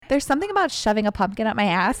There's something about shoving a pumpkin up my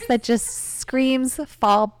ass that just screams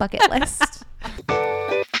fall bucket list.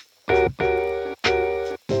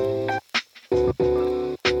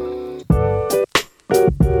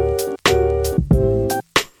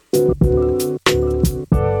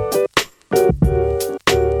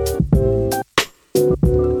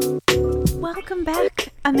 Welcome back,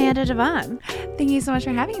 Amanda Devon. Thank you so much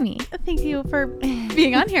for having me. Thank you for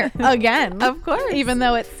being on here again. Of course. Even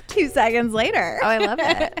though it's 2 seconds later. Oh, I love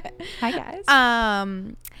it. Hi,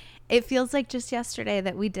 guys. It feels like just yesterday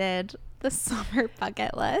that we did the summer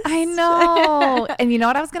bucket list. I know. And you know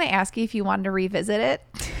what? I was going to ask you if you wanted to revisit it.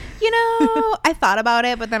 You know, I thought about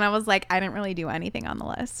it, but then I was like, I didn't really do anything on the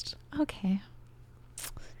list. Okay.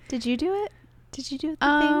 Did you do it? Did you do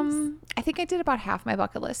the things? I think I did about half my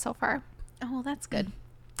bucket list so far. Oh, well, that's good.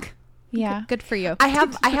 Yeah. Good for you. I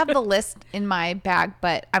have the list in my bag,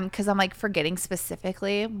 but because I'm like forgetting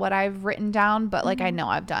specifically what I've written down, but like I know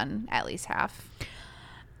I've done at least half.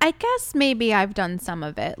 I guess maybe I've done some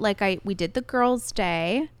of it. Like we did the girls'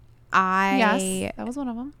 day. Yes, that was one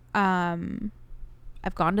of them.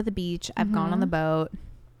 I've gone to the beach. I've gone on the boat.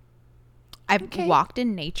 I've walked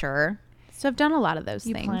in nature. So I've done a lot of those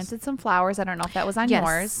things. You planted some flowers. I don't know if that was on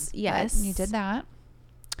yours. Yes. You did that.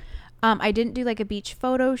 I didn't do like a beach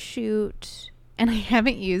photo shoot, and I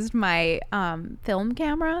haven't used my film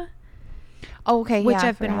camera. Oh, okay. Which yeah,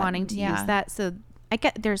 I've been wanting to use that. So I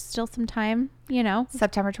get there's still some time, you know.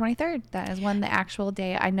 September 23rd. That is when the actual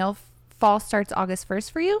day. I know fall starts August 1st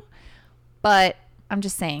for you, but I'm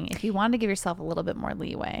just saying if you want to give yourself a little bit more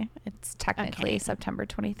leeway, it's technically September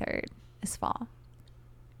 23rd is fall.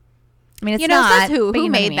 I mean, it's not. Says who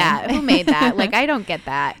made that? Who made that? Like, I don't get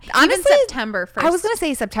that. Honestly, even September 1st. I was going to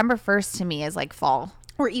say September 1st to me is like fall.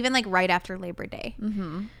 Or even like right after Labor Day.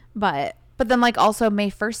 Mm-hmm. But then like also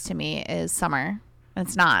May 1st to me is summer.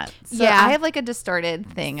 It's not. So yeah. I have like a distorted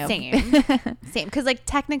thing. Same. Because like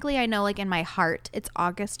technically I know like in my heart it's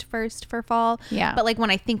August 1st for fall. Yeah. But like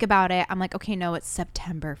when I think about it, I'm like, okay, no, it's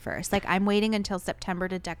September 1st. Like I'm waiting until September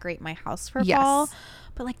to decorate my house for fall.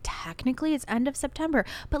 But like technically it's end of September.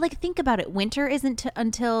 But like think about it. Winter isn't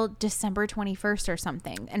until December 21st or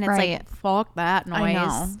something. And it's like, fuck that noise. I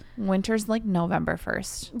know. Winter's like November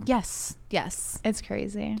 1st. Yes. It's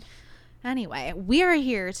crazy. Anyway, we are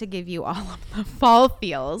here to give you all of the fall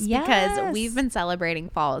feels because we've been celebrating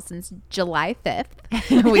fall since July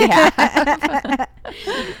 5th. We have.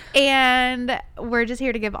 And we're just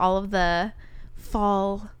here to give all of the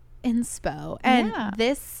fall inspo. And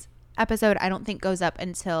this episode, I don't think goes up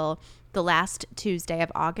until the last Tuesday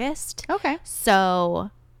of August. Okay.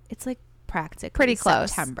 So it's like practically pretty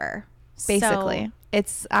close. September. Basically. So,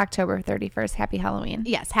 it's October 31st. Happy Halloween.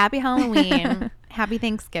 Yes. Happy Halloween. Happy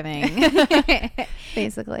Thanksgiving.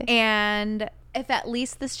 Basically. And if at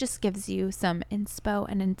least this just gives you some inspo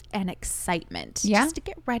and excitement just to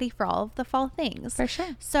get ready for all of the fall things. For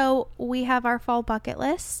sure. So we have our fall bucket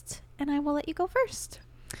list, and I will let you go first.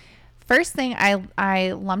 First thing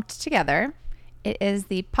I lumped together, it is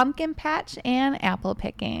the pumpkin patch and apple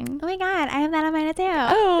picking. Oh my God, I have that on mine too.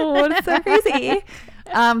 Oh, it's so crazy.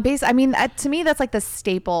 I mean, to me, that's like the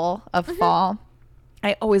staple of fall.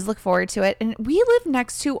 I always look forward to it. And we live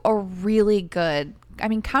next to a really good,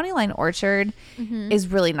 County Line Orchard is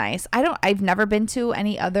really nice. I've never been to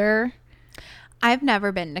any other. I've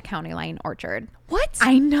never been to County Line Orchard. What?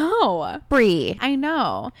 I know. Brie. I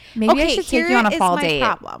know. Maybe I should take you on a fall date.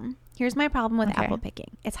 Here's my problem with apple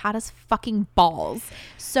picking. It's hot as fucking balls.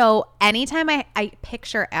 So anytime I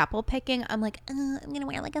picture apple picking, I'm like, I'm going to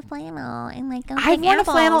wear like a flannel and like I've worn a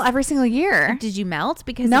flannel every single year. Did you melt?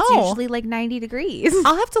 Because it's usually like 90 degrees.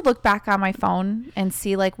 I'll have to look back on my phone and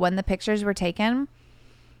see like when the pictures were taken.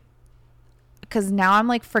 Because now I'm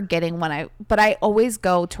like forgetting but I always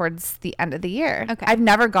go towards the end of the year. Okay. I've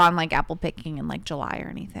never gone like apple picking in like July or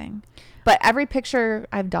anything. But every picture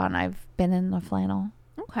I've done, I've been in a flannel.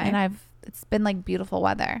 Okay. And it's been like beautiful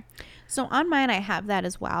weather. So on mine, I have that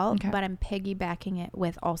as well, but I'm piggybacking it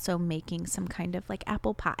with also making some kind of like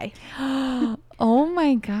apple pie. Oh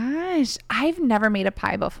my gosh. I've never made a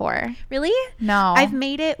pie before. Really? No. I've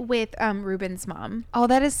made it with Ruben's mom. Oh,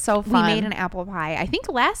 that is so fun. We made an apple pie, I think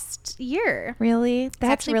last year. Really?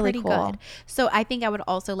 That's really pretty cool. Good. So I think I would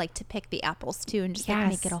also like to pick the apples too and just like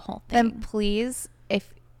make it a whole thing. Then please,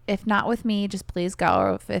 if not with me, just please go.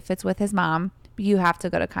 Or if it's with his mom, you have to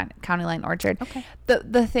go to County Line Orchard. Okay.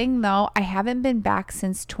 The thing though, I haven't been back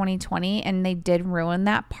since 2020, and they did ruin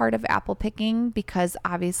that part of apple picking because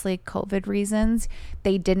obviously COVID reasons.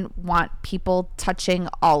 They didn't want people touching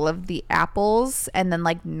all of the apples and then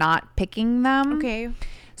like not picking them. Okay.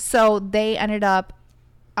 So they ended up,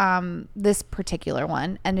 this particular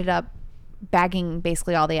one ended up bagging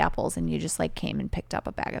basically all the apples, and you just like came and picked up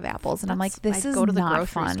a bag of apples, and I'm like, this is go to the not grocery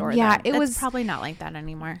fun. store. Yeah, then. it That's was probably not like that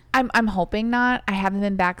anymore. I'm hoping not. I haven't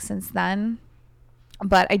been back since then,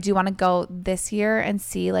 but I do want to go this year and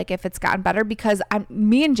see like if it's gotten better, because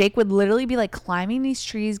me and Jake would literally be like climbing these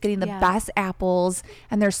trees, getting the best apples,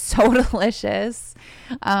 and they're so delicious.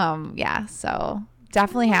 Yeah, so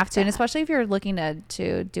definitely have to, and especially if you're looking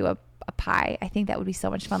to do a pie, I think that would be so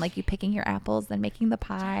much fun. Like you picking your apples, then making the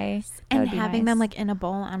pie, and having them like in a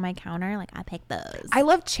bowl on my counter. Like I pick those. I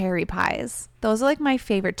love cherry pies. Those are like my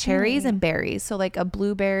favorite, cherries and berries. So like a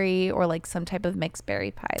blueberry or like some type of mixed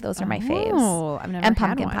berry pie. Those are my faves. I've never and had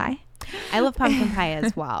pumpkin one. pie. I love pumpkin pie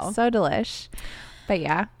as well. So delish. But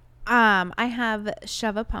yeah. I have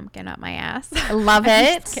shove a pumpkin up my ass. Love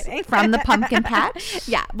it. From the pumpkin patch.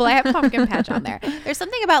 Yeah, well, I have pumpkin patch on there. There's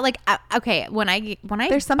something about like okay, when I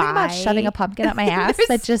there's something about shoving a pumpkin up my ass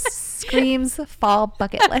that just screams fall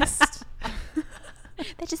bucket list.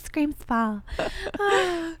 That just screams fall.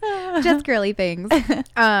 Just girly things.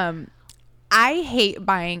 I hate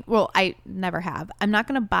buying. Well, I never have. I'm not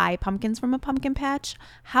gonna buy pumpkins from a pumpkin patch.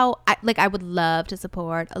 I would love to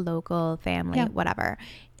support a local family, whatever.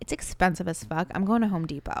 It's expensive as fuck. I'm going to Home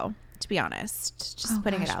Depot, to be honest. Just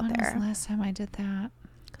putting it out there. When was the last time I did that?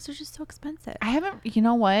 Because they're just so expensive. I haven't. You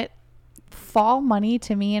know what? Fall money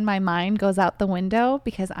to me in my mind goes out the window,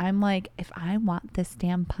 because I'm like, if I want this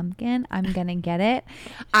damn pumpkin, I'm gonna get it.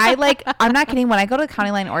 I'm not kidding. When I go to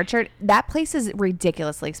County Line Orchard, that place is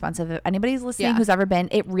ridiculously expensive. If anybody's listening who's ever been,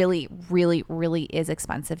 it really, really, really is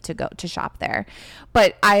expensive to go to shop there.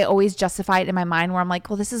 But I always justify it in my mind where I'm like,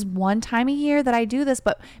 well, this is one time a year that I do this.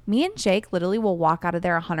 But me and Jake literally will walk out of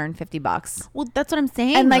there $150. Well, that's what I'm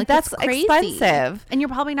saying. And like that's expensive. And you're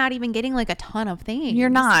probably not even getting like a ton of things. You're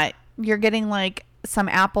not. You're getting like some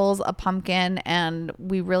apples, a pumpkin, and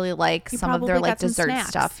we really like some of their like dessert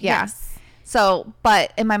stuff. Yeah. Yes. So,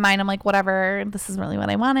 but in my mind, I'm like, whatever, this is really what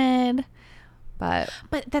I wanted. But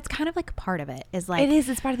that's kind of like part of it is like, it is.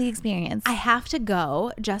 It's part of the experience. I have to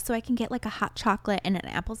go just so I can get like a hot chocolate and an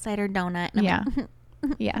apple cider donut. And yeah.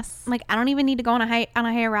 Yes. Like, I don't even need to go on a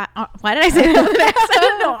hair ride. Why did I say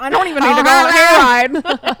that? No, I don't even need to go on a hair ride.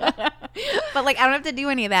 But like, I don't have to do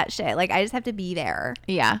any of that shit. Like, I just have to be there.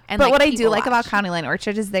 Yeah. And but like, what I do like about County Line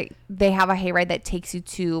Orchard is they have a hayride that takes you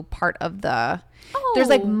to part of the. Oh. There's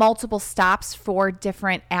like multiple stops for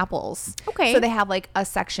different apples. Okay. So they have like a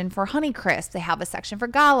section for Honeycrisp. They have a section for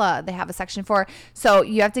Gala. They have a section for. So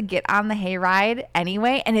you have to get on the hayride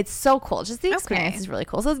anyway, and it's so cool. Just the experience is really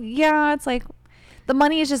cool. So yeah, it's like. The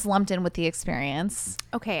money is just lumped in with the experience.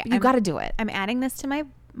 Okay. You got to do it. I'm adding this to my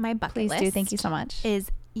bucket list. Please do. Thank you so much.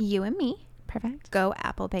 Is you and me. Perfect. Go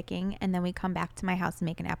apple picking, and then we come back to my house and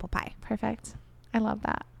make an apple pie. Perfect. I love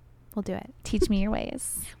that. We'll do it. Teach me your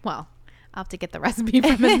ways. Well, I'll have to get the recipe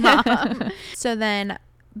from his mom. So then,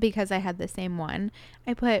 because I had the same one,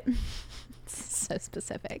 I put, so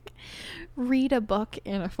specific, read a book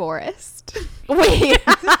in a forest. Wait.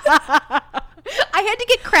 I had to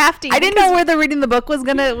get crafty. I didn't know where the reading the book was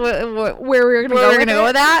gonna where we were gonna go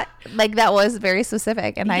with that. Like that was very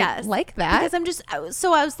specific, and I like that because I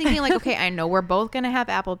was thinking like, okay, I know we're both gonna have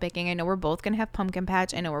apple picking. I know we're both gonna have pumpkin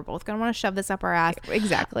patch. I know we're both gonna want to shove this up our ass.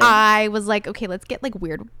 Exactly. I was like, okay, let's get like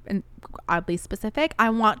weird and oddly specific.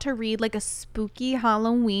 I want to read like a spooky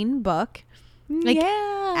Halloween book. Like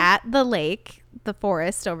at the lake, the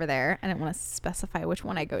forest over there. I didn't want to specify which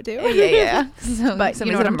one I go to. Yeah. So, but you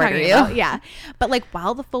know what I'm talking about. Yeah. But like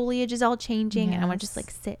while the foliage is all changing, and I want to just like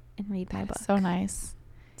sit and read my book. So nice.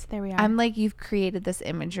 So there we are. I'm like, you've created this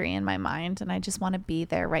imagery in my mind, and I just want to be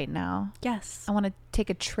there right now. Yes. I want to take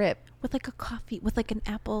a trip with like a coffee, with like an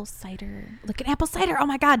apple cider. Oh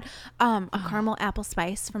my God. A caramel apple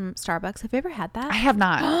spice from Starbucks. Have you ever had that? I have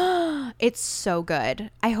not. It's so good.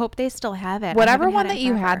 I hope they still have it. Whatever one that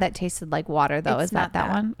you had that tasted like water, though, is that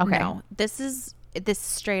one? Okay. No, this is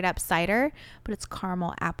straight up cider, but it's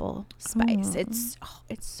caramel apple spice. It's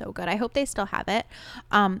so good. I hope they still have it.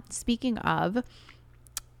 Speaking of,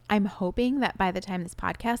 I'm hoping that by the time this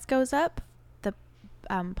podcast goes up, the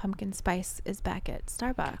pumpkin spice is back at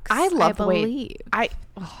Starbucks. I love the way I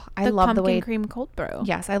love the way cream cold brew.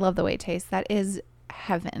 Yes, I love the way it tastes. That is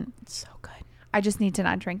heaven. It's so good. I just need to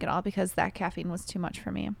not drink it all because that caffeine was too much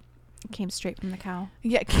for me. It came straight from the cow.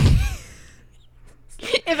 Yeah.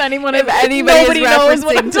 If anybody is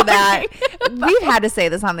referencing to that, we've had to say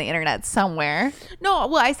this on the internet somewhere. No,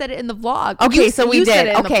 well, I said it in the vlog. Okay, so we did. Said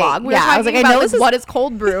it in the vlog. We were talking about I know this what is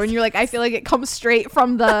cold brew, and you're like, I feel like it comes straight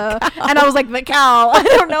from the, and I was like, the cow. I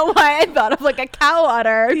don't know why I thought of like a cow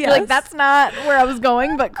udder. Yes. You're like, that's not where I was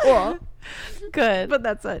going, but cool. good. But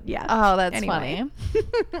that's it. Yeah. Oh, that's Anyway.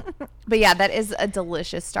 funny. But yeah, that is a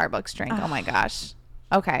delicious Starbucks drink. Oh my gosh.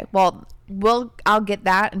 Okay. Well, I'll get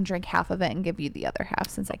that and drink half of it and give you the other half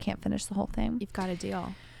since I can't finish the whole thing. You've got a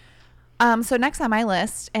deal. So next on my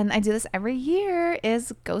list, and I do this every year,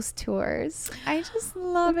 is ghost tours. I just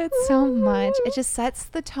love it so much. It just sets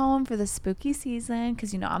the tone for the spooky season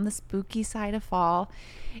because, I'm the spooky side of fall.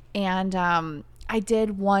 And I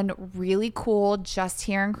did one really cool just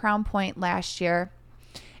here in Crown Point last year.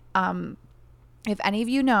 If any of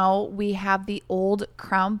you know, we have the old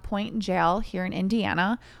Crown Point jail here in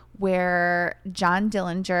Indiana where John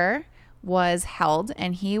Dillinger was held,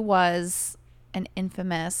 and he was an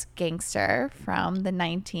infamous gangster from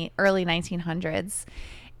the early 1900s,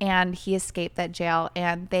 and he escaped that jail,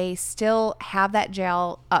 and they still have that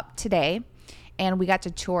jail up today. And we got to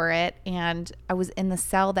tour it, and I was in the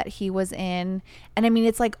cell that he was in, and I mean,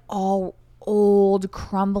 it's like all old,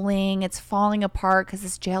 crumbling, it's falling apart because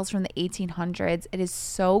this jail's from the 1800s. It is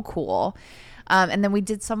so cool. And then we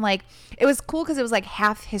did some it was cool because it was like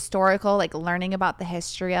half historical, like learning about the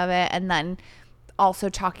history of it, and then also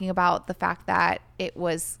talking about the fact that it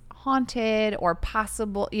was haunted or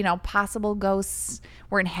possible ghosts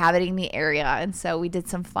were inhabiting the area. And so we did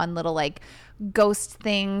some fun little ghost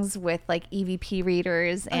things with EVP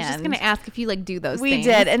readers. I was just going to ask if you do those things. We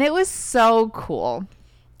did. And it was so cool.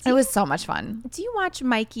 It was so much fun. Do you watch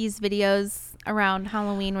Mikey's videos around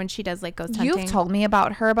Halloween when she does ghost hunting? You've told me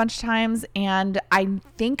about her a bunch of times, and I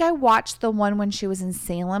think I watched the one when she was in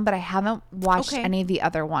Salem, but I haven't watched any of the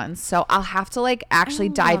other ones. So I'll have to actually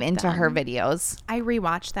dive into her videos. I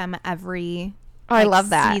rewatch them every I love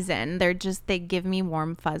that season. They give me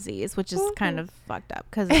warm fuzzies, which is kind of fucked up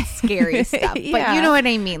because it's scary stuff. But you know what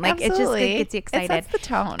I mean? It just gets you excited. It sets the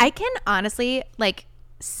tone. I can honestly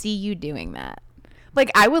see you doing that.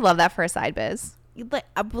 I would love that for a side biz. And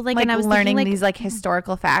I was learning these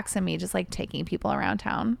historical facts and me just taking people around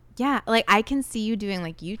town. Yeah, I can see you doing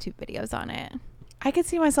YouTube videos on it. I could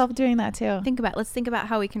see myself doing that too. Let's think about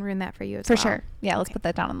how we can ruin that for you as for well. sure. Yeah, let's put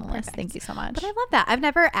that down on the list. Thank you so much. But I love that. I've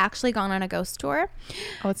never actually gone on a ghost tour.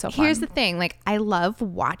 Oh, it's so fun. Here's the thing, I love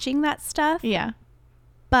watching that stuff. Yeah.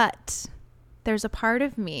 But there's a part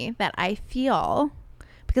of me that I feel,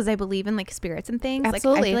 because I believe in spirits and things.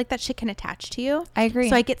 Absolutely. I feel that shit can attach to you. I agree.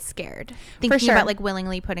 So I get scared thinking about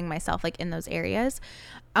willingly putting myself in those areas.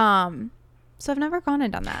 So I've never gone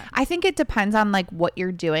and done that. I think it depends on what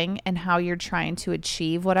you're doing and how you're trying to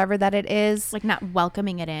achieve whatever that it is. Not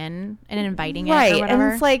welcoming it in and inviting it or whatever.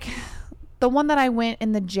 And it's the one that I went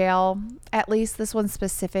in the jail, at least this one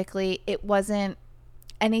specifically, it wasn't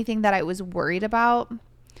anything that I was worried about.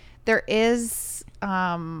 There is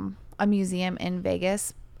a museum in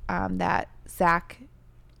Vegas that Zach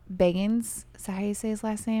Bagans, is that how you say his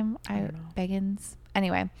last name? I don't know. Bagans.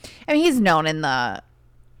 Anyway, I mean, he's known in the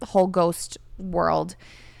whole ghost world,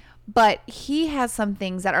 but he has some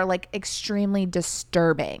things that are extremely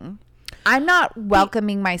disturbing. I'm not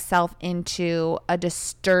welcoming myself into a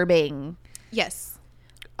disturbing. Yes.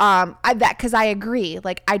 Because I agree.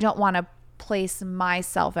 I don't want to place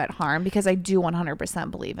myself at harm because I do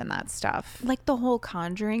 100% believe in that stuff. The whole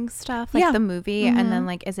Conjuring stuff, the movie, and then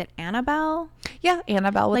is it Annabelle? Yeah,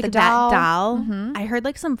 Annabelle with the doll. That doll. Mm-hmm. I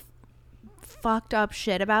heard some fucked up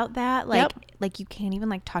shit about that. You can't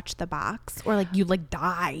even touch the box or you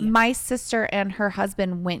die. My sister and her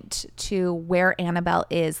husband went to where Annabelle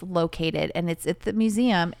is located, and it's at the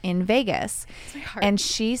museum in Vegas. And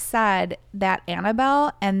she said that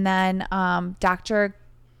Annabelle and then Dr.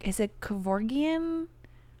 Is it Kevorkian?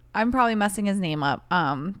 I'm probably messing his name up.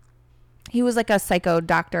 He was a psycho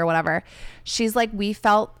doctor or whatever. She's we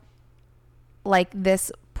felt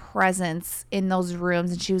this presence in those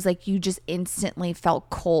rooms, and she was you just instantly felt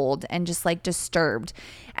cold and just disturbed.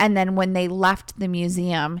 And then when they left the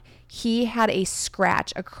museum, he had a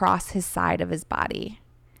scratch across his side of his body.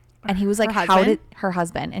 And he was her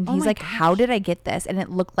husband, and oh he's gosh. how did I get this? And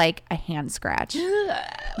it looked like a hand scratch.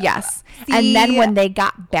 Yes. See? And then when they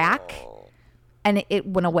got back and it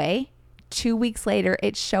went away, 2 weeks later,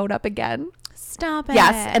 it showed up again. Stop it.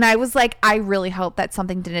 Yes. And I was I really hope that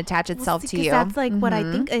something didn't attach itself to you. That's what I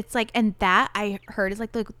think. It's and that I heard is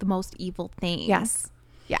the most evil thing. Yes.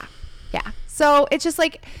 Yeah. Yeah. So it's just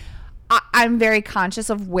I'm very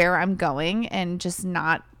conscious of where I'm going and just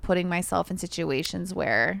not putting myself in situations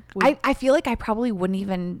where I feel I probably wouldn't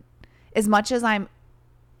even, as much as I'm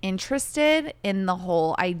interested in the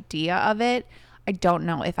whole idea of it, I don't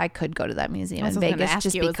know if I could go to that museum in Vegas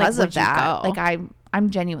just because of that. I'm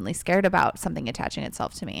genuinely scared about something attaching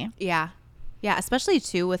itself to me. Yeah. Yeah. Especially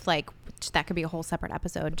too with that could be a whole separate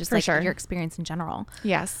episode, just For sure. your experience in general.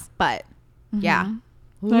 Yes. But yeah.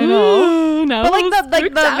 I know. No, But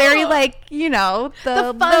like the very like, you know,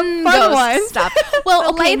 the fun ghost one stuff. Well,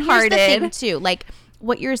 Okay, okay, here's the thing lighthearted. too. Like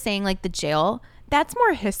what you're saying, like the jail. That's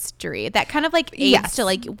more history. That kind of like aids Yes. to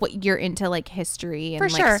like what you're into, like history and For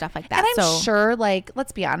like sure. stuff like that. And I'm so sure, like,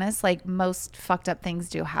 let's be honest, like most fucked up things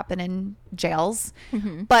do happen in jails.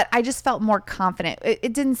 Mm-hmm. But I just felt more confident.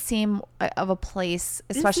 It didn't seem of a place,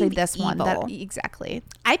 especially seem this one. evil. That exactly.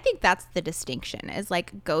 I think that's the distinction is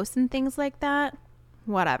like ghosts and things like that.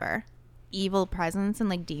 Whatever. Evil presence and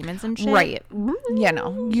like demons and shit. Right. You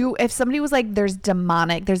know, if somebody was like, there's a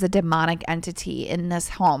demonic entity in this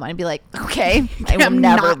home, I'd be like, okay, I will I'm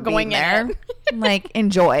never not be going in there. it. Like,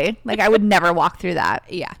 enjoy. Like, I would never walk through that.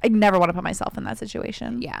 Yeah. I'd never want to put myself in that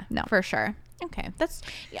situation. Yeah. No. For sure. Okay. That's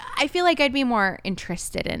yeah, I feel like I'd be more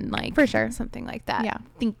interested in like For sure. something like that. Yeah.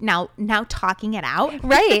 Think now talking it out.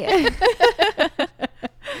 Right.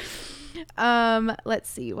 Let's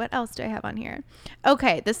see. What else do I have on here?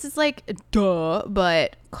 Okay, this is like duh,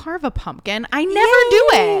 but carve a pumpkin. I never do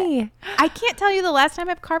it. Yay. I can't tell you the last time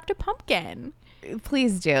I've carved a pumpkin.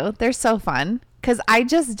 Please do. They're so fun. Because I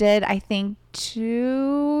just did, I think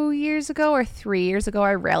 2 years ago or 3 years ago,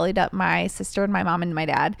 I rallied up my sister and my mom and my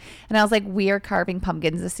dad. And I was like, we are carving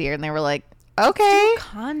pumpkins this year. And they were like, okay.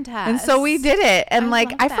 Contest. And so we did it. And I like,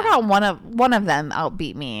 love I that. forgot one of them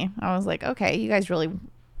outbeat me. I was like, okay, you guys really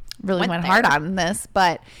went hard there. on this.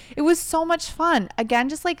 But it was so much fun. Again,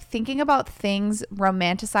 just like thinking about things,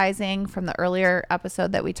 romanticizing from the earlier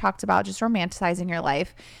episode that we talked about, just romanticizing your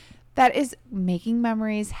life. That is making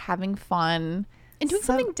memories, having fun. And doing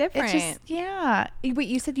something It's different. just, yeah. Wait,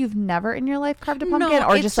 you said you've never in your life carved a pumpkin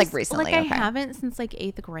or it's just like recently? Like I Okay. haven't since like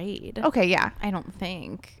 8th grade. Okay, yeah. I don't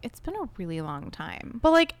think. It's been a really long time.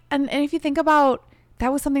 But like, and if you think about,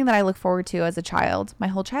 that was something that I look forward to as a child, my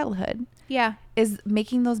whole childhood, Yeah, is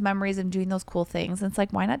making those memories and doing those cool things. And it's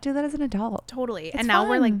like, why not do that as an adult? totally. It's and now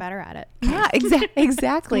we're like fun. better at it. Yeah,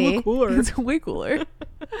 exactly. It's cooler. It's way cooler.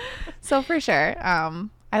 So for sure,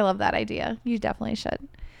 I love that idea. You definitely should.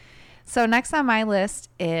 So next on my list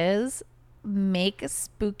is make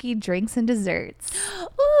spooky drinks and desserts.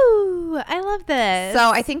 Ooh, I love this. So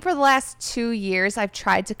I think for the last 2 years, I've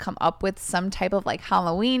tried to come up with some type of like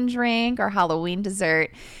Halloween drink or Halloween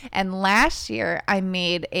dessert. And last year I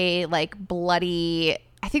made a like bloody,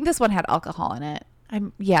 I think this one had alcohol in it.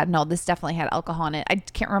 This definitely had alcohol in it. I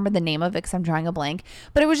can't remember the name of it because I'm drawing a blank,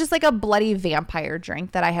 but it was just like a bloody vampire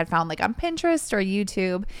drink that I had found like on Pinterest or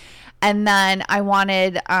YouTube. And then I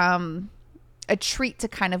wanted a treat to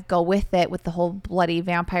kind of go with it, with the whole bloody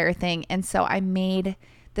vampire thing. And so I made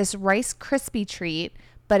this Rice Krispie treat,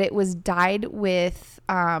 but it was dyed with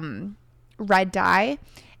red dye.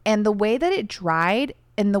 And the way that it dried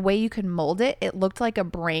and the way you could mold it, it looked like a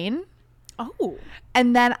brain. oh,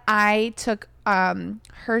 And then I took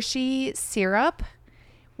Hershey syrup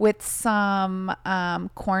with some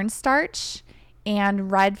cornstarch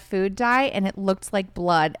and red food dye, and it looked like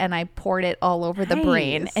blood, and I poured it all over the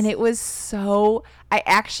brain. Nice. And it was so, I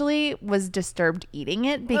actually was disturbed eating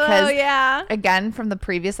it because yeah. again, from the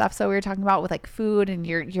previous episode we were talking about with like food and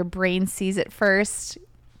your brain sees it first,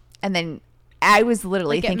 and then I was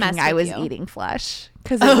literally Like it thinking messed I with was you. eating flesh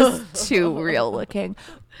because it was too real looking.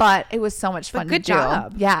 But it was so much fun good to do.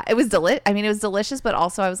 job. Yeah, it was it was delicious, but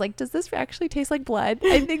also I was like, does this actually taste like blood?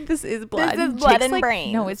 I think this is blood. is blood Jake's and like,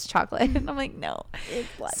 brains. no, it's chocolate. And I'm like, no. It's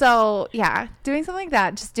blood. So yeah, doing something like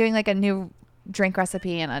that, just doing like a new drink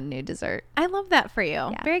recipe and a new dessert. I love that for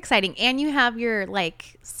you. Very exciting. And you have your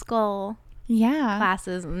like skull Yeah.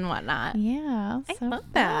 classes and whatnot. Yeah. I so love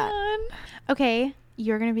that. fun. Okay,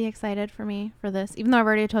 you're going to be excited for me for this, even though I've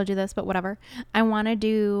already told you this, but whatever. I want to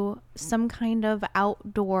do some kind of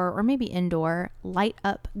outdoor or maybe indoor light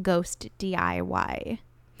up ghost DIY.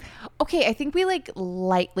 Okay, I think we like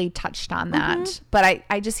lightly touched on that, but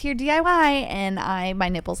I just hear DIY and my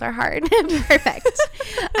nipples are hard. Perfect.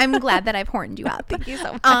 I'm glad that I've horned you out. Thank you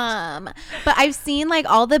so much. But I've seen like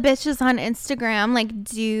all the bitches on Instagram like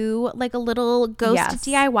do like a little ghost Yes.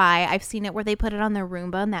 DIY. I've seen it where they put it on their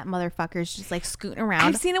Roomba and that motherfucker's just like scooting around.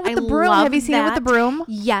 I've seen it with I the broom. love Have you seen it with the that. broom?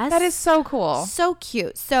 Yes. That is so cool. so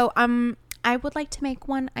cute. So I would like to make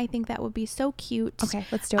one. I think that would be so cute. Okay,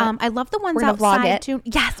 let's do it. I love the ones We're gonna vlog outside it. too.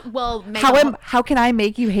 Yes. Well, maybe How can I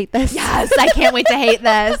make you hate this? yes, I can't wait to hate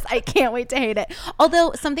this. I can't wait to hate it.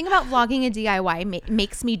 Although something about vlogging a DIY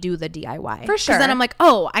makes me do the DIY. For sure. Then I'm like,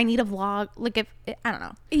 oh, I need a vlog. Like if I don't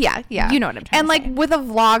know. Yeah. You know what I'm trying and to like say. with a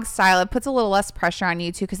vlog style, it puts a little less pressure on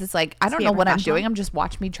you too, because it's like I don't be know a what I'm professional. doing. I'm just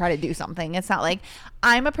watch me try to do something. It's not like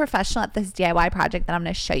I'm a professional at this DIY project that I'm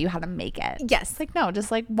going to show you how to make it. Yes. It's like no, just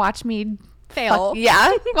like watch me fail.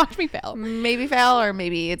 Yeah. Watch me fail. Maybe fail or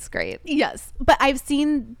maybe it's great. Yes. But I've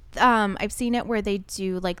seen it where they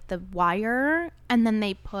do like the wire and then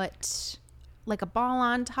they put like a ball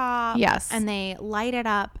on top. Yes. And they light it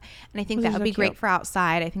up. And I think Those that are would so be great cute. for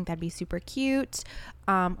outside. I think that'd be super cute.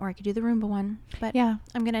 Or I could do the Roomba one. But Yeah.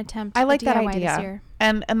 I'm going to attempt I like the that DIY idea. this year.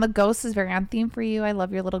 And the ghost is very on theme for you. I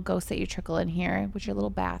love your little ghosts that you trickle in here with your little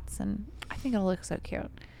bats. And I think it'll look so cute.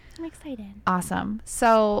 I'm excited. Awesome.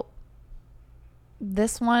 So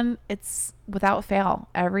this one, it's without fail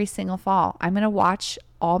every single fall. I'm going to watch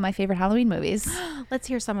all my favorite Halloween movies. Let's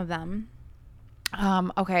hear some of them.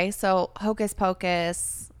 Okay, so Hocus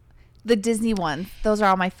Pocus, the Disney ones, those are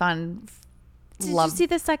all my fun. Did you see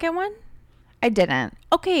the second one? I didn't.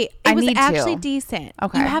 Okay, I it was need actually to. decent.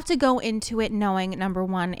 Okay. You have to go into it knowing, number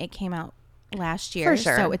one, it came out last year. For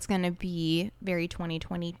sure. So it's going to be very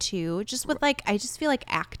 2022. Just with like, I just feel like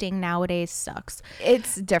acting nowadays sucks.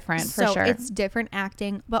 It's different for So sure. it's different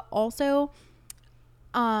acting, but also,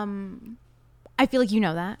 I feel like you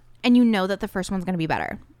know that. And you know that the first one's going to be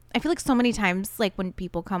better. I feel like so many times, like when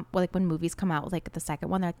people come, like when movies come out with like the second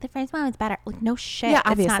one, they're like, the first one was better. Like, no shit. Yeah, It's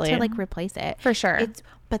not obviously. to like replace it. For sure.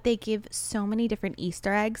 But they give so many different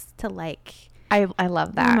Easter eggs to like, I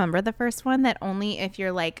love that. remember the first one that only if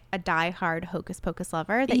you're like a diehard Hocus Pocus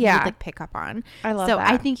lover that you Yeah. would like pick up on. I love so that.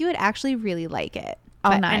 I think you would actually really like it. Oh,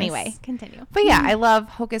 But nice. anyway, continue. But yeah, I love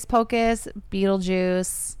Hocus Pocus,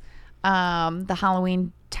 Beetlejuice, the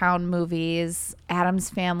Halloween Town movies, Addams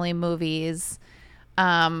Family movies.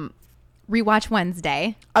 Rewatch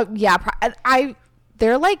Wednesday. Oh yeah,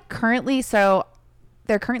 they're like currently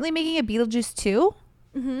making a Beetlejuice 2,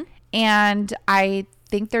 and I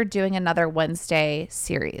think they're doing another Wednesday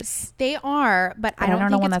series. They are, but I don't know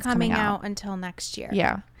think when it's that's coming coming out. out until next year.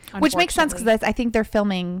 Yeah, which makes sense because I think they're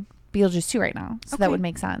filming Beetlejuice 2 right now, so that Okay. would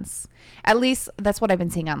make sense. At least that's what I've been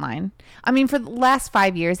seeing online. I mean, for the last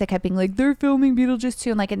 5 years, they kept being like, they're filming Beetlejuice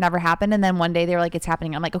 2, and like it never happened. And then one day they were like, it's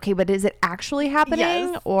happening. I'm like, okay, but is it actually happening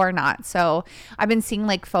Yes. or not? So I've been seeing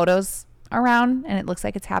like photos around, and it looks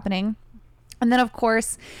like it's happening. And then of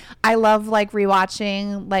course, I love like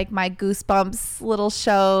rewatching like my Goosebumps little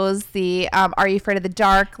shows, the Are You Afraid of the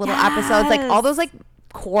Dark little episodes, like all those like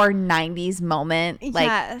core 90s moment like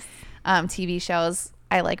Yes. TV shows.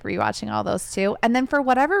 I like rewatching all those too. And then for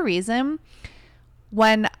whatever reason,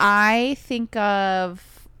 when I think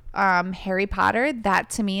of Harry Potter, that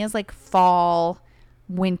to me is like fall,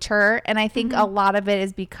 winter. And I think a lot of it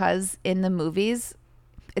is because in the movies,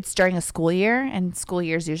 it's during a school year, and school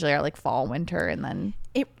years usually are like fall, winter, and then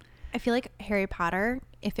I feel like Harry Potter,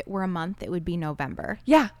 if it were a month, it would be November.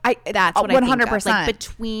 yeah, That's what I think of. 100%. Like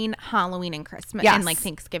between Halloween and Christmas Yes. and like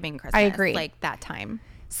Thanksgiving, Christmas. I agree. Like that time.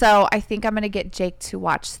 So I think I'm gonna get Jake to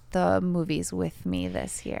watch the movies with me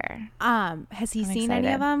this year. Has he I'm seen any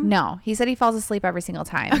excited. of them? No, he said he falls asleep every single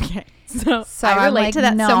time. Okay. So I I'm relate like, to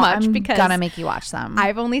that no, so much I'm because gonna make you watch them.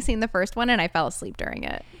 I've only seen the first one and I fell asleep during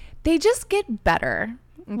it. They just get better.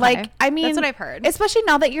 Okay. Like, I mean, That's what I've heard. Especially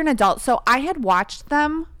now that you're an adult. So I had watched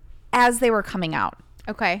them as they were coming out.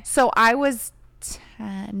 Okay. So I was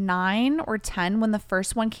 9 or 10 when the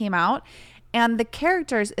first one came out, and the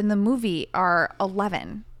characters in the movie are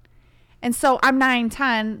 11. And so I'm 9,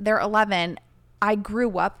 10, they're 11. I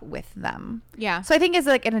grew up with them. Yeah. So I think as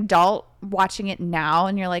like an adult watching it now,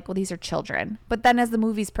 and you're like, well, these are children. But then as the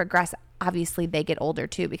movies progress, obviously they get older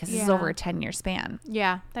too, because this is Yeah. over a 10-year span.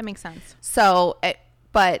 Yeah, that makes sense. So,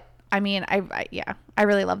 but I mean, I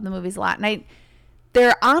really love the movies a lot, and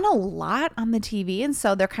they're on a lot on the TV, and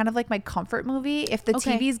so they're kind of like my comfort movie. If the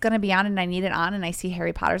Okay. TV is gonna be on and I need it on, and I see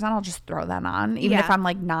Harry Potter's on, I'll just throw that on, even if Yeah. I'm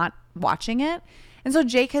like not watching it. And so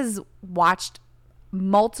Jake has watched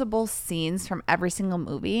multiple scenes from every single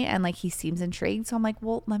movie, and like he seems intrigued. So I'm like,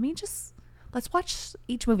 well, let's watch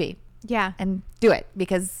each movie Yeah. and do it,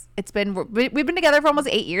 because we've been together for almost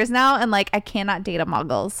 8 years now, and like I cannot date a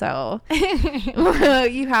muggle, so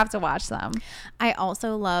you have to watch them. I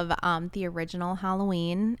also love the original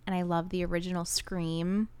Halloween and I love the original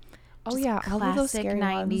Scream. Oh Just yeah, all of those classic scary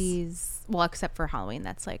 90s. ones. Well, except for Halloween.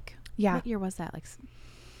 That's like, Yeah. what year was that? Like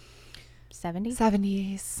 70s?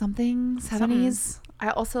 70s something 70s. I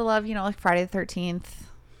also love, like Friday the 13th,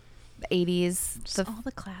 the 80s, all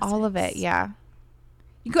the classics. all of it. Yeah,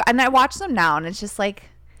 you go, and I watch them now, and it's just like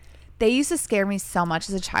they used to scare me so much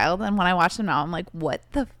as a child, and when I watch them now, I'm like, what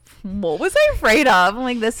was I afraid of? I'm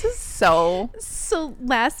like, this is so. So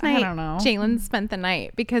last I night, don't know. Jalen spent the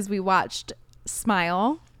night because we watched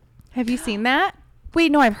Smile. Have you seen that?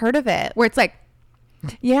 Wait, no, I've heard of it. Where it's like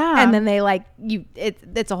Yeah. And then they like you.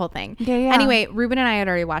 It's a whole thing. Yeah. Anyway, Ruben and I had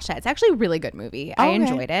already watched that. It's actually a really good movie. I Okay.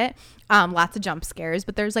 enjoyed it. Lots of jump scares,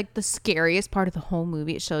 but there's like the scariest part of the whole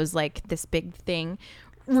movie. It shows like this big thing.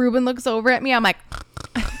 Ruben looks over at me. I'm like,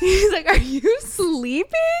 he's like, "Are you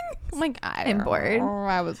sleeping?" I'm like, I'm bored.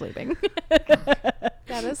 I was sleeping.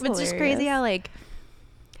 That is It's just crazy how like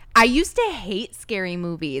I used to hate scary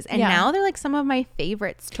movies, and Yeah. now they're like some of my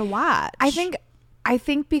favorites to watch. I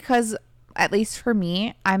think because, at least for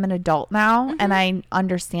me, I'm an adult now and I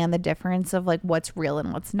understand the difference of like what's real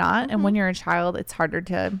and what's not. And when you're a child, it's harder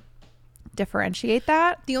to differentiate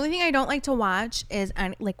that. The only thing I don't like to watch is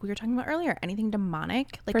like we were talking about earlier, anything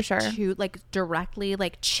demonic, like For sure. like directly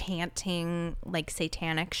like chanting like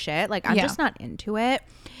satanic shit. Like I'm Yeah. just not into it.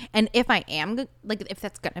 And if I am like if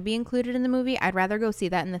that's gonna be included in the movie, I'd rather go see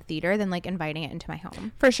that in the theater than like inviting it into my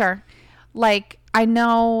home. For sure. Like, I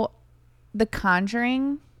know The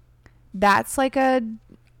Conjuring, that's like a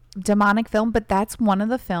demonic film, but that's one of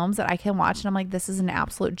the films that I can watch and I'm like, this is an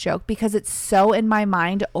absolute joke, because it's so in my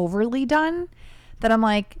mind overly done that I'm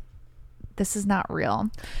like, this is not real.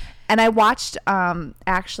 And I watched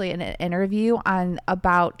actually an interview on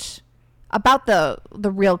about the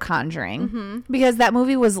real Conjuring, because that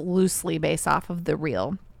movie was loosely based off of the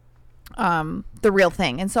real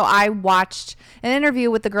thing. And so I watched an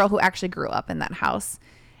interview with the girl who actually grew up in that house.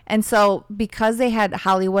 And so because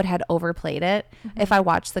Hollywood had overplayed it, if I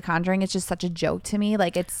watch The Conjuring, it's just such a joke to me.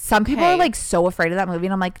 Like, it's, some people are like so afraid of that movie,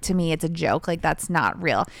 and I'm like, to me, it's a joke. Like, that's not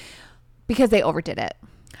real, because they overdid it.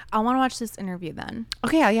 I want to watch this interview then.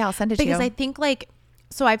 Okay, yeah, I'll send it to you. Because I think like,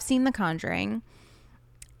 so I've seen The Conjuring,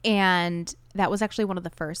 and that was actually one of the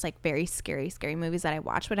first like very scary movies that I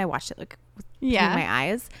watched, but I watched it like through my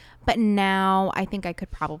eyes. But now I think I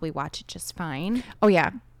could probably watch it just fine. Oh yeah.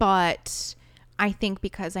 But I think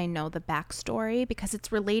because I know the backstory, because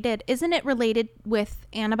it's related, isn't it related with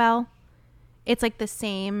Annabelle? It's like the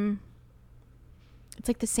same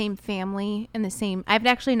family and the same. I've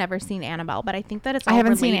actually never seen Annabelle, but I think that it's all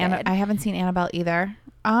related. I haven't seen Annabelle either.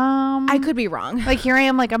 I could be wrong. Like, here I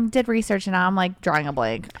am, like, I did research and now I'm like drawing a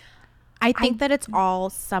blank. I think that it's all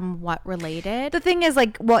somewhat related. The thing is,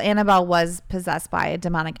 like, well, Annabelle was possessed by a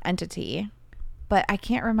demonic entity, but I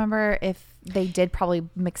can't remember if they did probably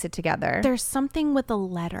mix it together. There's something with a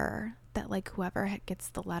letter that like whoever gets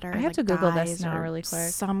the letter, I have like, to Google this dies now or really quick.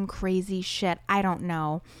 Some crazy shit. I don't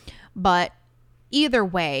know. But either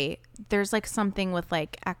way, there's like something with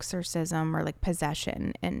like exorcism or like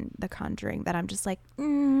possession in The Conjuring that I'm just like,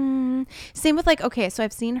 Same with like, okay, so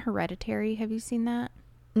I've seen Hereditary. Have you seen that?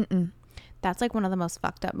 Mm-mm. That's like one of the most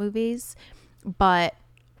fucked up movies. But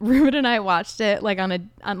Ruben and I watched it like on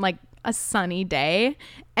like a sunny day,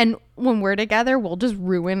 and when we're together we'll just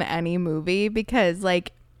ruin any movie, because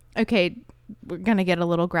like, okay, we're gonna get a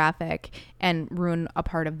little graphic and ruin a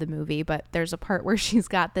part of the movie, but there's a part where she's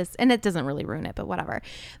got this, and it doesn't really ruin it, but whatever.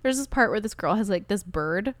 There's this part where this girl has like this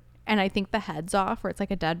bird, and I think the head's off, where it's like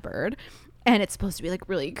a dead bird, and it's supposed to be like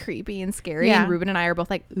really creepy and scary. Yeah. And Ruben and I are both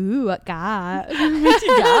like, ooh, what God? What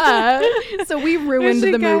you got? So we ruined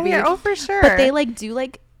the movie. Oh, for sure. But they like do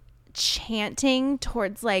like chanting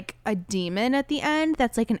towards like a demon at the end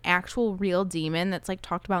that's like an actual real demon that's like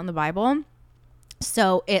talked about in the Bible.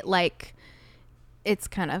 So it like, it's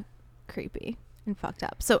kind of creepy and fucked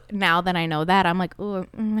up. So now that I know that, I'm like, oh,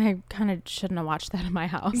 I kind of shouldn't have watched that in my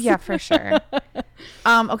house. Yeah, for sure.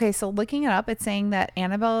 Okay, so looking it up, it's saying that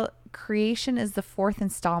Annabelle Creation is the 4th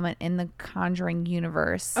installment in the Conjuring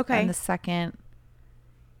universe. Okay. And the second,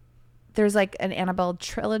 there's like an Annabelle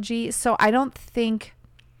trilogy. So I don't think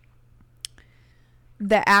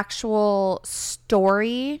the actual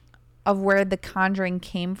story of where the Conjuring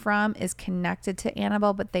came from is connected to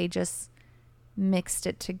Annabelle, but they just mixed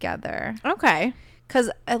it together. Okay. Because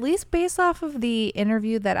at least based off of the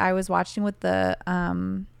interview that I was watching with the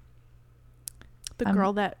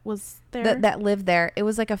girl that was there, that lived there, it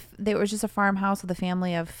was like there was just a farmhouse with a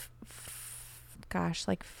family of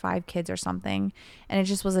like 5 kids or something, and it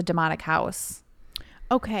just was a demonic house.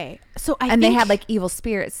 Okay. So they had like evil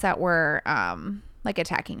spirits that were like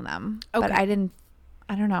attacking them. Okay. But I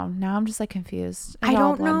don't know. Now I'm just like confused. I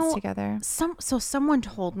don't know. Together. So someone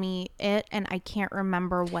told me it, and I can't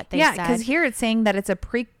remember what they Yeah, said. because here it's saying that it's a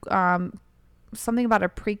something about a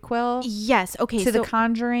prequel. Yes. Okay. To The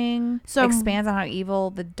Conjuring. So expands on how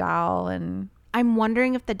evil the doll, and I'm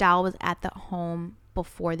wondering if the doll was at the home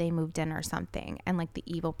before they moved in or something, and like the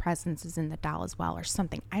evil presence is in the doll as well or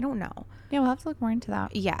something. I don't know. Yeah, we'll have to look more into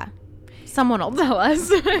that. Yeah. Someone will tell us.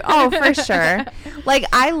 Oh, for sure. Like,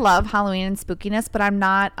 I love Halloween and spookiness, but I'm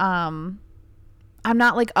not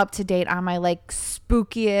like up to date on my like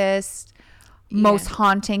spookiest most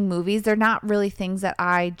haunting movies. They're not really things that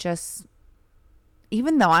I just,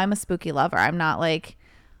 even though I'm a spooky lover, I'm not like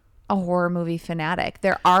a horror movie fanatic.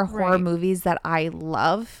 There are horror movies that I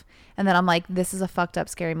love. And then I'm like, this is a fucked up,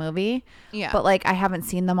 scary movie. Yeah. But like, I haven't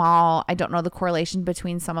seen them all. I don't know the correlation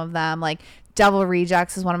between some of them. Like, Devil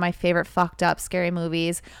Rejects is one of my favorite fucked up, scary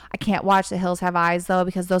movies. I can't watch The Hills Have Eyes, though,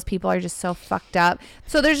 because those people are just so fucked up.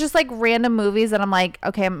 So there's just like random movies that I'm like,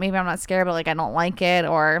 okay, maybe I'm not scared, but like, I don't like it.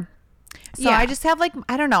 Or so I just have like,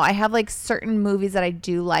 I don't know. I have like certain movies that I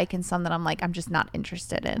do like and some that I'm like, I'm just not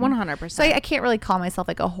interested in. 100%. So I can't really call myself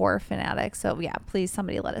like a horror fanatic. So yeah, please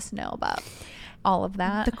somebody let us know about all of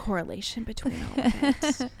that. The correlation between all of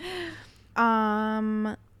it.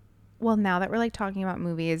 Well, now that we're like talking about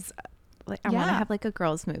movies, like I want to have like a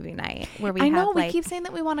girls movie night where we we keep saying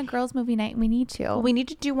that we want a girls movie night and we need to. Well, we need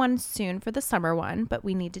to do one soon for the summer one, but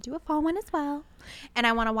we need to do a fall one as well. And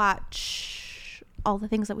I want to watch all the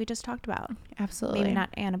things that we just talked about. Absolutely. Maybe not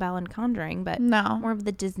Annabelle and Conjuring, but more of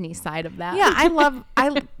the Disney side of that.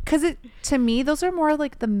 Yeah, because to me, those are more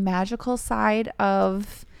like the magical side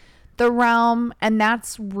of the realm, and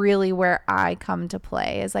that's really where I come to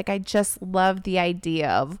play. Is like, I just love the idea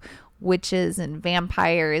of witches and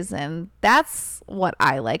vampires, and that's what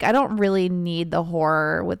I like. I don't really need the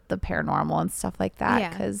horror with the paranormal and stuff like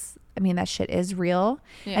that, because I mean, that shit is real,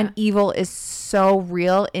 and evil is so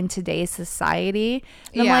real in today's society.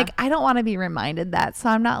 And I'm like, I don't want to be reminded that. So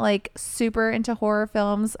I'm not like super into horror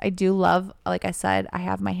films. I do love, like I said, I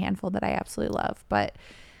have my handful that I absolutely love, but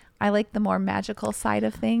I like the more magical side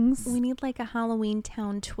of things. We need like a Halloween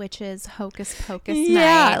Town Twitches Hocus Pocus night.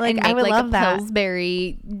 Yeah, like I would love that.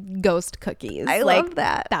 Pillsbury ghost cookies. I love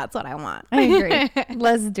that. That's what I want. I agree.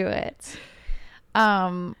 Let's do it.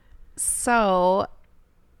 So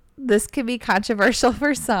this could be controversial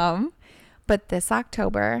for some, but this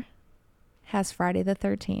October has Friday the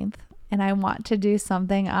 13th. And I want to do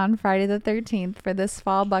something on Friday the 13th for this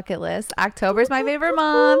fall bucket list. October is my favorite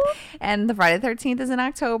month, and the Friday the 13th is in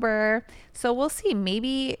October. So we'll see.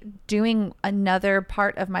 Maybe doing another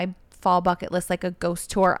part of my fall bucket list, like a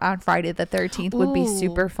ghost tour on Friday the 13th, would be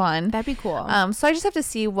super fun. That'd be cool. So I just have to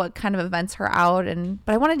see what kind of events are out,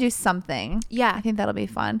 but I want to do something. Yeah. I think that'll be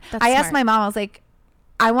fun. I asked my mom, I was like,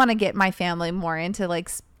 I want to get my family more into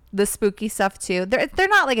like the spooky stuff too. They're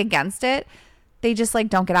not like against it. They just like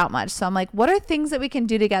don't get out much. So I'm like, what are things that we can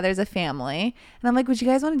do together as a family? And I'm like, would you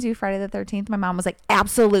guys want to do Friday the 13th? My mom was like,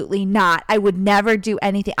 absolutely not. I would never do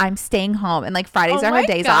anything. I'm staying home. And like Fridays are her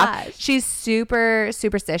days off. She's super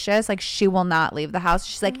superstitious. Like she will not leave the house.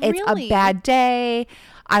 She's like, it's a bad day.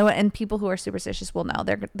 And people who are superstitious will know.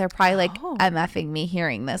 They're probably like MFing me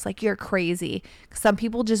hearing this. Like, you're crazy. Some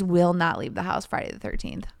people just will not leave the house Friday the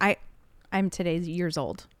 13th. I'm today's years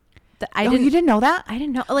old. You didn't know that? I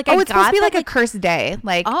didn't know. Like, it's supposed to be like a cursed day.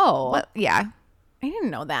 Like, yeah. I didn't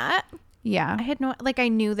know that. Yeah. I had I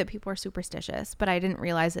knew that people were superstitious, but I didn't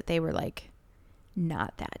realize that they were like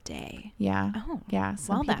not that day. Yeah. Oh. Yeah.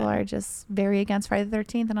 Some people are just very against Friday the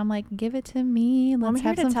 13th, and I'm like, give it to me. Let's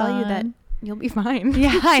have some fun. I'm here to tell you that you'll be fine.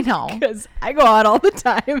 Yeah, I know. Because I go out all the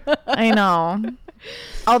time. I know.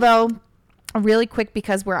 Although, really quick,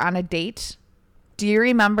 because we're on a date, do you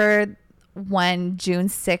remember when June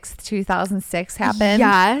 6th, 2006 happened?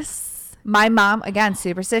 Yes. My mom, again,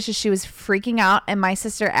 superstitious, she was freaking out, and my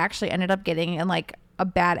sister actually ended up getting in like a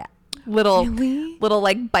bad little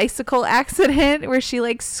like bicycle accident where she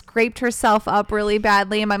like scraped herself up really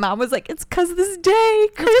badly, and my mom was like, it's because this day,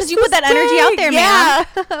 because you put that energy out there, man.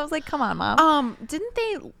 I was like, come on, Mom. Didn't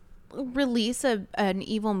they release an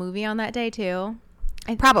evil movie on that day too?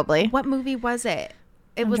 Probably. What movie was it?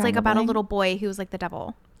 It was like about a little boy who was like the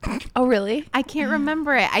devil. Oh, really? I can't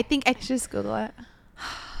remember it. I think I should just Google it.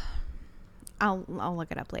 I'll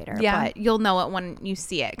look it up later. Yeah, but you'll know it when you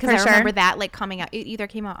see it, because I remember that like coming out. It either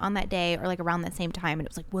came out on that day or like around that same time, and it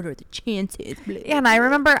was like, what are the chances? Yeah, and I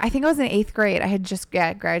remember, I think I was in 8th grade. I had just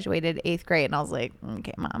graduated 8th grade, and I was like,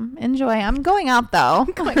 okay, Mom, enjoy. I'm going out though.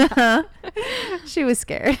 She was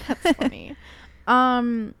scared. That's funny.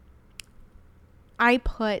 I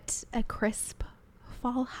put a crisp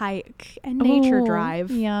fall hike and nature drive.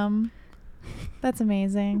 Yum. That's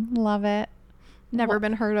amazing. Love it. Never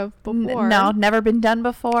been heard of before. No, never been done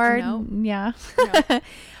before. No. Yeah. No.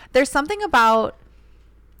 There's something about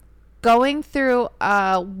going through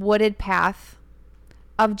a wooded path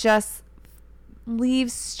of just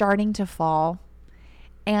leaves starting to fall,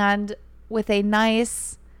 and with a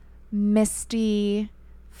nice misty,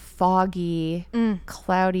 foggy,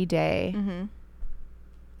 cloudy day. Mm-hmm.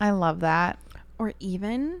 I love that. Or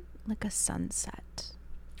even like a sunset.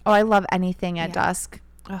 Oh, I love anything at dusk.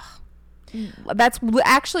 Ugh. That's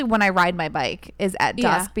actually when I ride my bike is at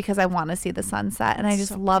Yeah. dusk because I want to see the sunset, and I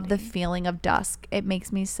just so love the pretty. feeling of dusk. It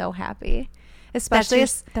makes me so happy, especially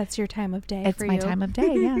That's your time of day. it's for my you. time of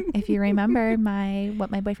day. Yeah, if you remember what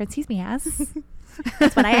my boyfriend sees me as,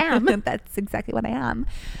 That's what I am. That's exactly what I am.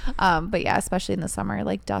 But yeah, especially in the summer,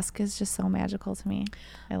 like dusk is just so magical to me.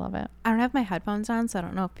 I love it. I don't have my headphones on, so I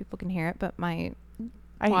don't know if people can hear it, but my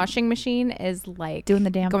I washing machine is like doing the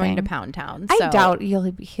damn going to thing. Pound Town. I So doubt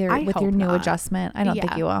you'll hear I it with your hope new not. adjustment. I don't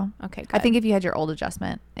think Yeah. you will. Okay, good. I think if you had your old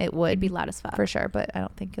adjustment, it would it'd be loud as fuck. for sure, but I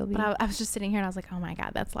don't think you'll be. But I was just sitting here and I was like, oh my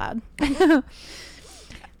God, that's loud.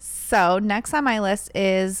 So next on my list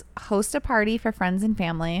is host a party for friends and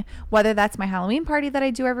family, whether that's my Halloween party that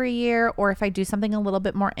I do every year or if I do something a little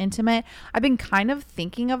bit more intimate. I've been kind of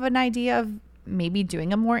thinking of an idea of maybe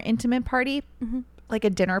doing a more intimate party, like a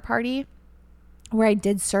dinner party where I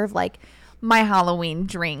did serve like my Halloween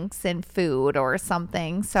drinks and food or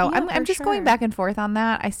something. So Yeah, I'm for just going sure. back and forth on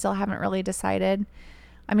that. I still haven't really decided.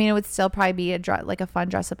 I mean, it would still probably be like a fun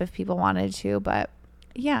dress up if people wanted to, but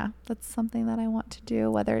yeah, that's something that I want to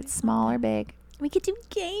do, whether it's small or big. We could do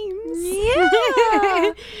games.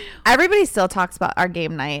 Yeah. Everybody still talks about our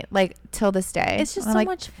game night, like till this day. It's just I'm so like,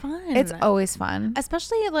 much fun. It's always fun.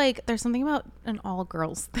 Especially like there's something about an all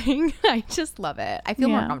girls thing. I just love it. I feel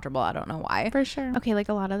more Yeah. comfortable. I don't know why. For sure. Okay, like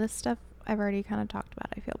a lot of this stuff I've already kind of talked about,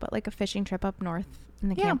 I feel, but like a fishing trip up north in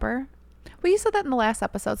the Yeah. camper. Well, you said that in the last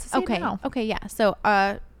episode. So say it Okay. now. Okay, yeah. So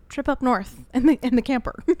trip up north in the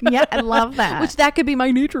camper. Yeah, I love that. Which that could be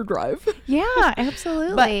my nature drive. Yeah,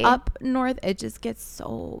 absolutely. But up north, it just gets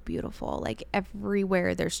so beautiful. Like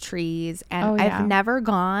everywhere there's trees. And Oh, yeah. I've never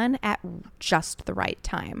gone at just the right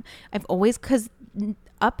time. I've always, because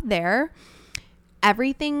up there,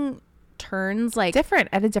 everything turns like different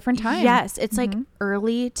at a different time. Yes, it's like Mhm.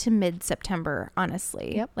 early to mid-September,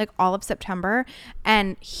 honestly. Yep. Like all of September.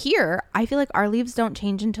 And here, I feel like our leaves don't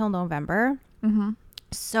change until November. Mm-hmm.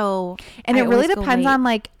 So, And I it really always go depends late. on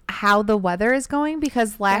like how the weather is going,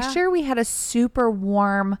 because last Yeah. year we had a super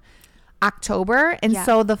warm October, and Yeah.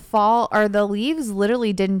 so the fall or the leaves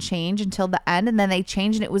literally didn't change until the end, and then they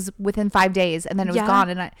changed and it was within 5 days and then it was Yeah. gone,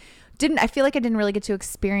 and I feel like I didn't really get to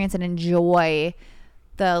experience and enjoy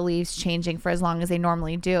the leaves changing for as long as they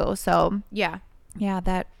normally do. So Yeah. yeah,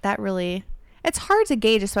 that really, it's hard to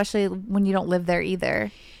gauge, especially when you don't live there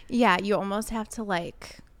either. Yeah, you almost have to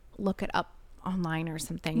like look it up online or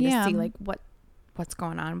something Yeah. to see like what's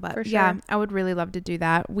going on. But For yeah, sure. I would really love to do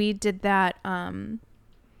that. We did that in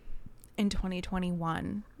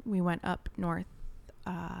 2021. We went up north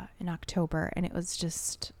in October, and it was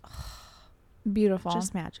just Beautiful.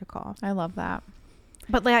 magical. I love that.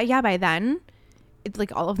 But like, yeah, by then it's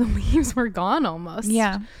like all of the leaves were gone almost.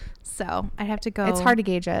 Yeah. So I'd have to go. It's hard to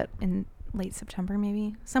gauge it. in late September,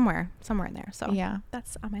 maybe somewhere in there. So Yeah.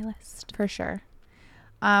 that's on my list. For sure.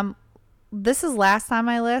 This is last on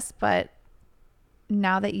my list, but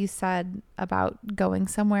now that you said about going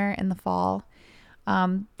somewhere in the fall,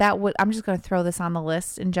 I'm just going to throw this on the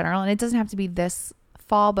list in general, and it doesn't have to be this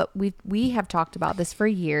fall, but we have talked about this for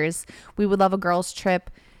years. We would love a girls trip.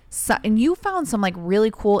 So, and you found some like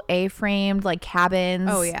really cool A-framed like cabins.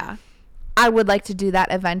 Oh yeah. I would like to do that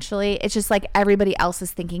eventually. It's just like everybody else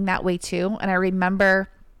is thinking that way too. And I remember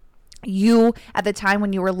you at the time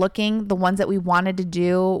when you were looking, the ones that we wanted to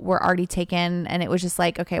do were already taken. And it was just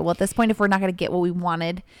like, okay, well, at this point, if we're not going to get what we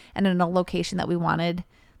wanted and in a location that we wanted,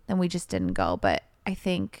 then we just didn't go. But I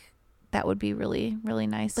think that would be really, really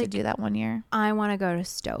nice to Like, do that one year. I want to go to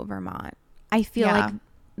Stowe, Vermont. I feel Yeah. like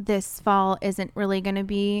this fall isn't really going to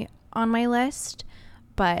be on my list,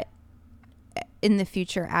 but in the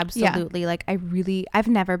future, absolutely. Like I've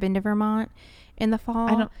never been to Vermont in the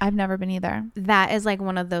fall. I've never been either. That is like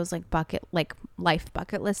one of those like life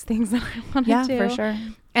bucket list things that I want to Yeah, do. for sure.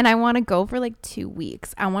 And I want to go for like 2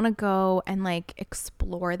 weeks. I want to go and like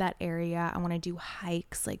explore that area. I want to do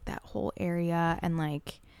hikes, like that whole area, and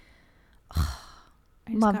like,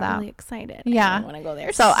 I just Love got that. really excited. Yeah. I want to go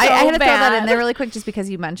there. So I had to throw that in bad. there really quick just because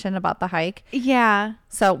you mentioned about the hike. Yeah,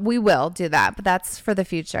 So we will do that, but that's for the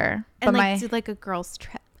future. and But like do like a girls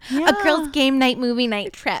trip, a Yeah. girls game night, movie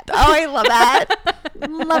night trip. Oh, I love that.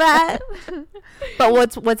 Love that. But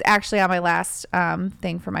what's actually on my last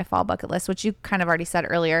thing for my fall bucket list, which you kind of already said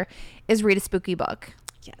earlier, is read a spooky book.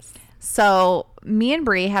 Yes. So me and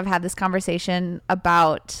Bree have had this conversation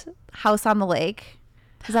about House on the Lake.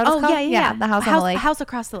 Is that what it's called? yeah. The House on the Lake. House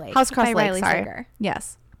Across the Lake. House Across by the Lake, Riley sorry. Sager.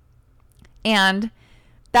 Yes. And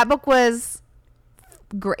that book was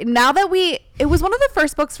great. Now that it was one of the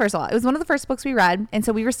first books, first of all, it was one of the first books we read. And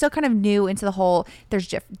so we were still kind of new into the whole,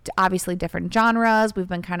 there's obviously different genres. We've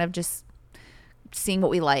been kind of just seeing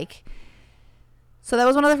what we like. So that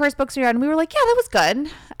was one of the first books we read, and we were like, yeah, that was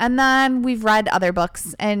good. And then we've read other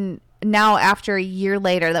books, and now after a year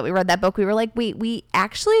later that we read that book, we were like, wait, we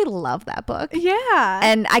actually love that book. Yeah.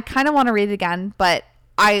 And I kind of want to read it again, but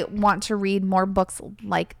I want to read more books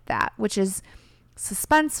like that, which is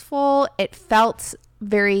suspenseful. It felt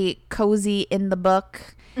very cozy in the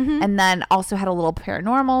book, and then also had a little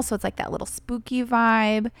paranormal, so it's like that little spooky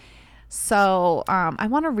vibe. So I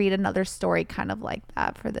want to read another story kind of like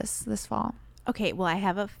that for this fall. Okay, well, I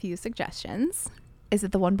have a few suggestions. Is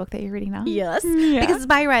it the one book that you're reading now? Yes. Yeah. Because it's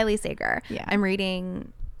by Riley Sager. Yeah. I'm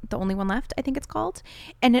reading The Only One Left, I think it's called.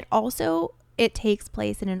 And it takes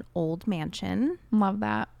place in an old mansion. Love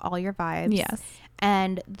that. All your vibes. Yes.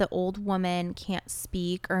 And the old woman can't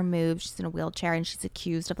speak or move. She's in a wheelchair, and she's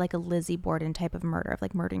accused of like a Lizzie Borden type of murder, of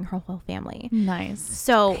like murdering her whole family. Nice.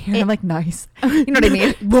 So I'm like, nice. You know what I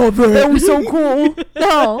mean? Love it. That was so cool.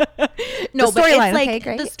 No, no, the but storyline, it's like okay,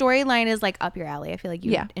 great. the storyline is like up your alley. I feel like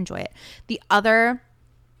you would enjoy it. The other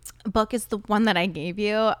book is the one that I gave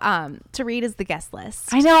you to read, is The Guest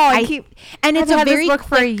List. I know. And it's I've a had this very book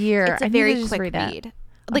quick, for a year. It's a I need very to just quick read it. read.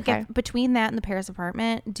 Like Okay. between that and The Paris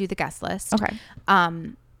Apartment, do The Guest List. Okay.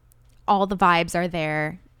 All the vibes are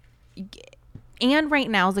there. And right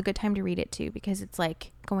now is a good time to read it too, because it's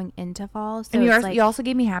like going into fall. So And it's like, you also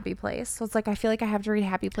gave me Happy Place. So it's like, I feel like I have to read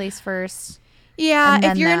Happy Place first. yeah, and if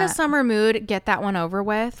then you're in a that. summer mood, get that one over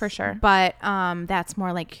with. For sure. But that's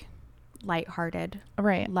more like lighthearted,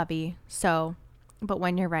 Right. lovey. So, but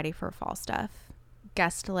when you're ready for fall stuff,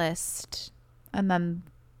 Guest List, And then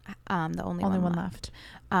The Only only One one Left.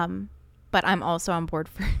 left. But I'm also on board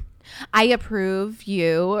for I approve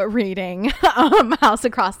you reading House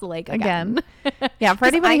Across the Lake again. Yeah. For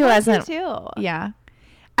anybody who hasn't. too. Yeah.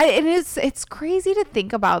 It's crazy to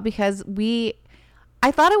think about, because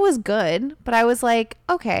I thought it was good, but I was like,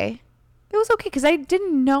 okay, it was okay. Cause I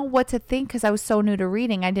didn't know what to think, cause I was so new to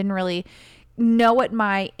reading. I didn't really know what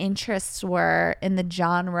my interests were in the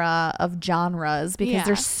genre of genres, because Yeah.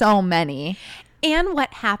 there's so many. And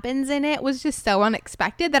what happens in it was just so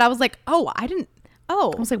unexpected that I was like, I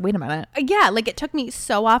was like, wait a minute. yeah, like it took me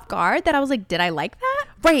so off guard that I was like, did I like that?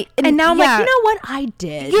 Right. And now I'm yeah. like, you know what? I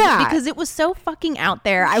did. Yeah. Because it was so fucking out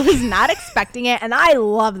there. I was not expecting it. And I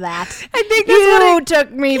love that. I think that's what You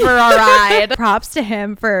took me for a ride. Props to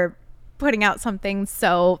him for putting out something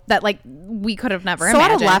so that like we could have never so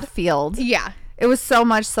out imagined. of left field. Yeah. It was so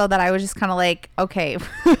much so that I was just kind of like, okay,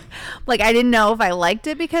 like I didn't know if I liked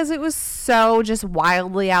it because it was so just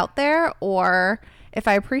wildly out there, or if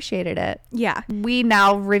I appreciated it. Yeah. We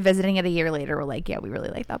now revisiting it a year later, we're like, yeah, we really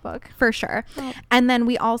like that book. For sure. And then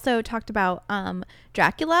we also talked about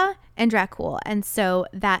Dracula and Dracul. And so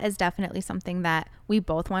that is definitely something that we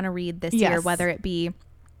both want to read this year, Yes. whether it be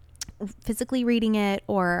physically reading it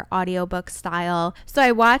or audiobook style. So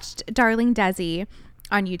I watched Darling Desi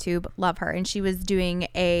on YouTube, love her, and she was doing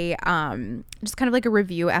a just kind of like a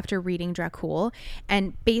review after reading Dracul,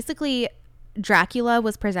 and basically Dracula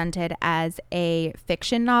was presented as a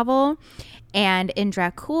fiction novel, and in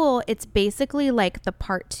Dracul it's basically like the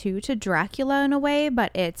part 2 to Dracula in a way,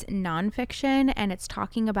 but it's nonfiction, and it's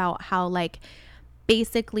talking about how like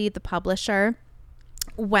basically the publisher,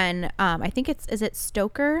 when I think is it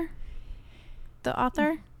Stoker, the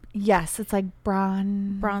author? Yes, it's like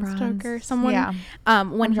Bram Stoker, someone. Yeah.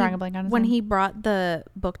 When drawing a blank on his when name. he brought the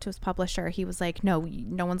book to his publisher, he was like, no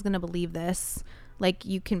one's gonna believe this. Like,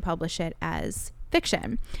 you can publish it as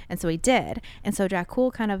fiction. And so he did. And so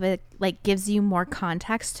Dracul kind of like gives you more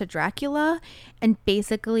context to Dracula, and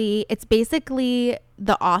it's basically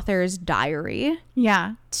the author's diary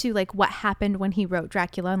Yeah. to like what happened when he wrote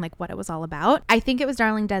Dracula and like what it was all about. I think it was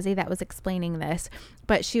Darling Desi that was explaining this,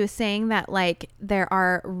 but she was saying that like there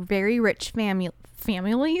are very rich families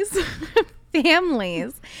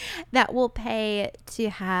that will pay to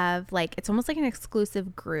have like, it's almost like an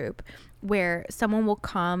exclusive group where someone will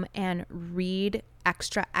come and read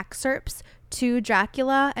extra excerpts to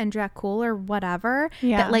Dracula and Dracul or whatever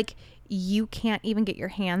that like you can't even get your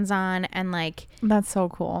hands on, and like That's so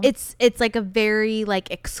cool. it's like a very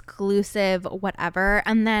like exclusive whatever.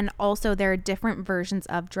 And then also there are different versions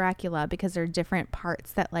of Dracula because there are different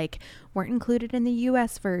parts that like weren't included in the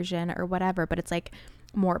US version or whatever, but it's like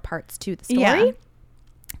more parts to the story. Yeah.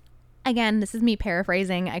 Again, this is me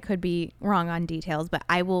paraphrasing. I could be wrong on details, but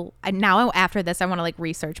now after this I want to like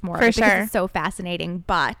research more For of it because sure. it's so fascinating.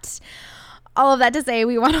 But all of that to say,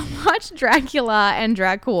 we want to watch Dracula and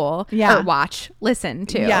Dracul. Yeah. Or listen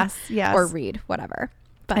to. Yes. Or read, whatever.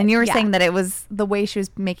 But and you were yeah. saying that it was the way she was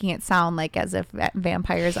making it sound like as if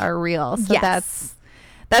vampires are real. So Yes.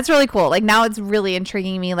 that's really cool. Like now it's really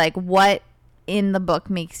intriguing me, like what in the book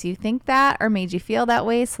makes you think that or made you feel that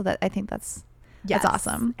way. So that I think that's That's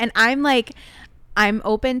awesome. And I'm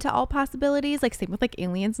open to all possibilities, like same with like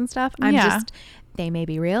aliens and stuff. They may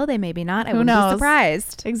be real, they may be not. I wouldn't be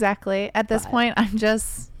surprised. Exactly. At this point,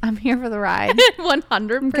 I'm here for the ride.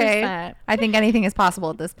 100%. Okay. I think anything is possible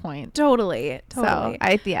at this point. Totally. So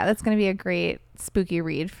that's going to be a great spooky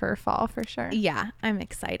read for fall for sure. Yeah, I'm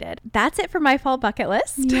excited. That's it for my fall bucket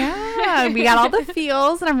list. Yeah, we got all the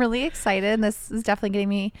feels and I'm really excited. This is definitely getting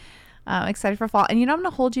me excited for fall. And I'm going to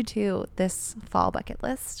hold you to this fall bucket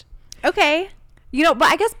list. Okay. But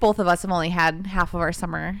I guess both of us have only had half of our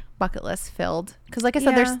summer bucket list filled. Because like I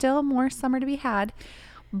said, there's still more summer to be had.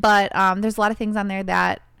 But there's a lot of things on there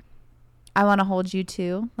that I want to hold you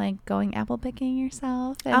to, like going apple picking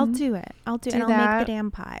yourself. I'll do it. I'll make the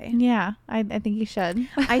damn pie. Yeah, I think you should.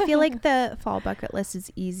 I feel like the fall bucket list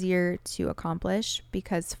is easier to accomplish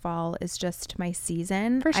because fall is just my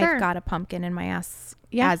season. For sure. I've got a pumpkin in my ass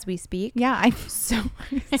as we speak. Yeah, I'm so...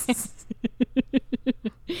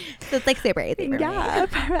 So it's like super easy for me.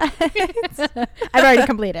 Perfect. I've already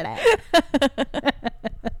completed it.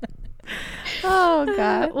 Oh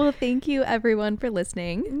God. Well, thank you everyone for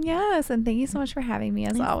listening. Yes, and thank you so much for having me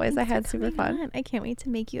as always. I had super fun. I can't wait to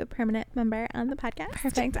make you a permanent member on the podcast.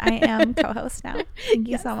 Perfect. I am co-host now. Thank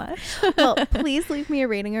you so much. Well, please leave me a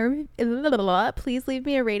rating and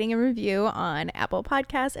review on Apple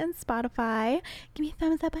Podcasts and Spotify. Give me a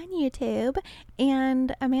thumbs up on YouTube.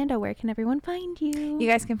 And Amanda, where can everyone find you? You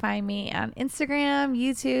guys can find me on Instagram,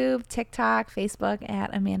 YouTube, TikTok, Facebook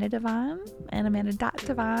at Amanda Devon and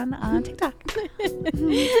Amanda.Devon on TikTok.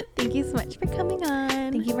 Thank you so much for coming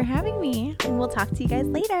on. Thank you for having me. And we'll talk to you guys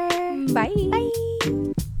later. Bye. Bye.